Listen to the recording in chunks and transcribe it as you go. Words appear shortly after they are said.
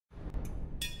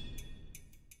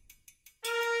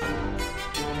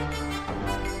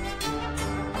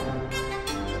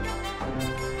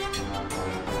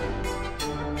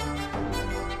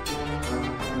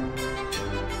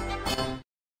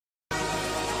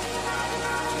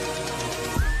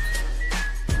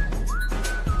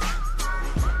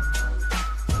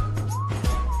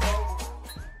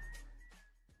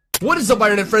What is up,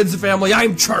 internet friends and family?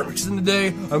 I'm Charmix, and today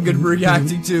I'm going to be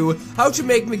reacting to how to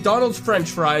make McDonald's French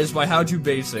fries by How To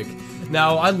Basic.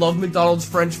 Now, I love McDonald's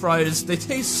French fries. They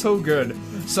taste so good.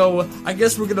 So, I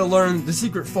guess we're going to learn the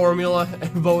secret formula.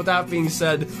 But with that being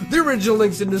said, the original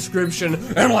link's in the description,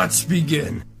 and let's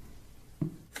begin.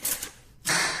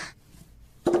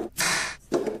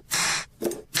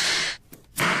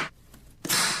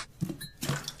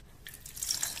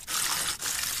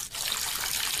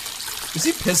 Is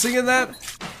he pissing in that?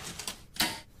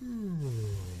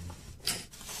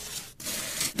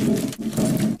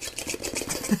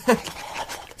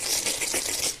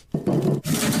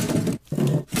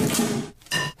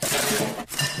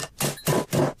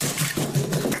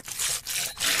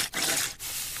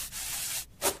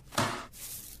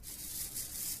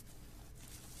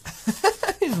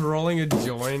 He's rolling a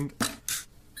joint.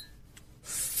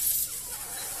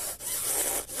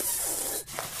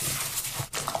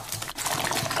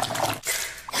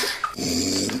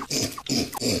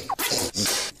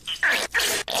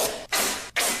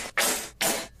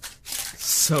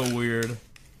 So weird.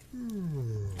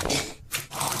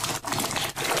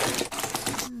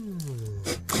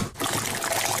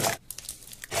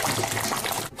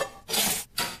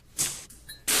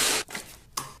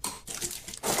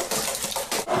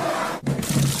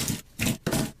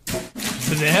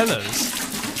 Bananas.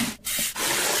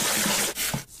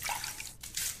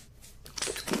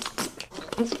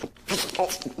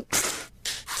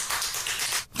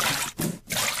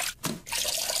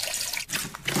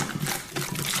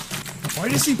 Why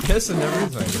does he piss and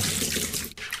everything?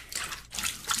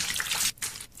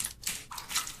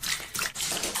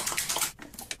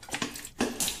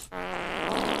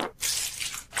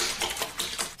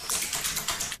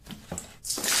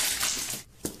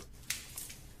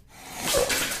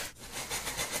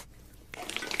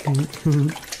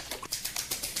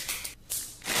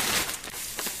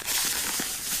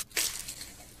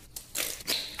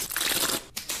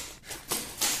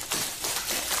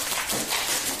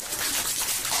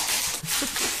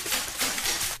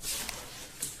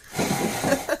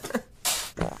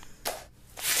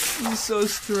 He's so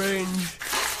strange.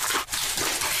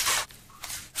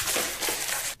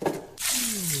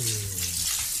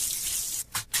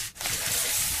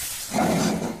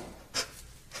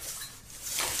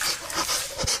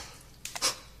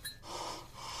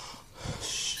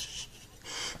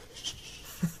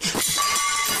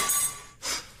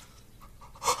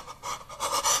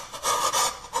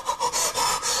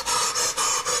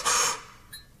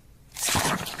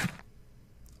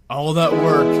 All that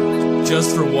work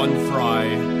just for one fry.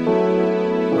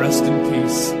 Rest in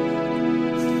peace.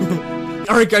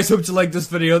 Alright guys, hope you liked this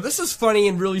video. This is funny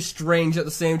and really strange at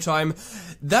the same time.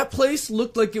 That place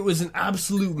looked like it was an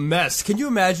absolute mess. Can you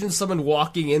imagine someone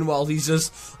walking in while he's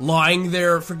just lying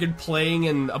there freaking playing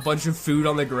and a bunch of food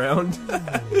on the ground?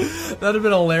 That'd have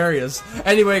been hilarious.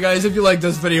 Anyway guys, if you liked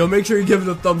this video, make sure you give it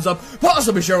a thumbs up.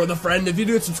 Possibly share it with a friend. If you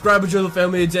do, subscribe and join the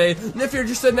family today. And if you're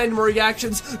interested in any more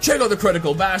reactions, check out the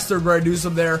Critical Bastard where I do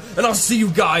some there. And I'll see you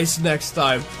guys next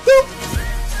time. Boop.